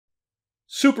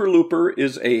Super Looper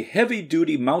is a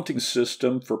heavy-duty mounting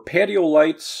system for patio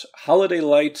lights, holiday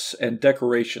lights, and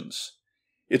decorations.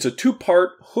 It's a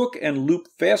two-part hook and loop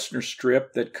fastener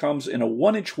strip that comes in a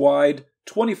 1-inch wide,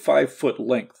 25-foot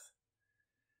length.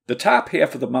 The top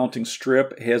half of the mounting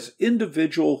strip has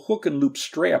individual hook and loop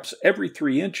straps every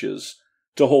 3 inches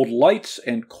to hold lights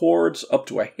and cords up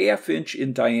to a 1/2 inch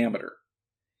in diameter.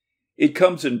 It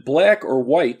comes in black or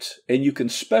white, and you can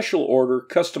special order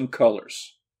custom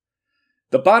colors.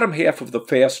 The bottom half of the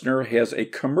fastener has a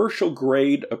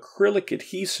commercial-grade acrylic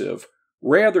adhesive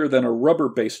rather than a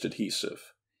rubber-based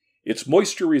adhesive. It's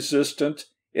moisture-resistant,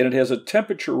 and it has a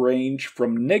temperature range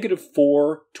from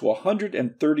 -4 to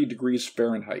 130 degrees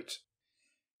Fahrenheit.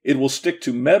 It will stick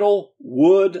to metal,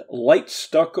 wood, light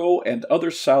stucco, and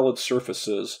other solid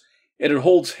surfaces, and it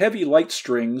holds heavy light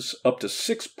strings up to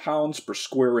 6 pounds per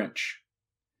square inch.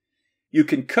 You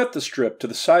can cut the strip to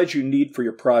the size you need for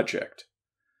your project.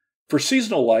 For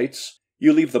seasonal lights,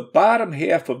 you leave the bottom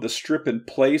half of the strip in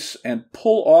place and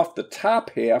pull off the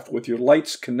top half with your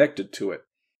lights connected to it.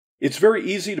 It's very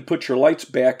easy to put your lights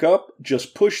back up.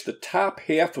 Just push the top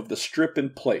half of the strip in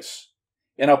place.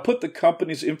 And I'll put the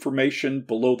company's information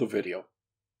below the video.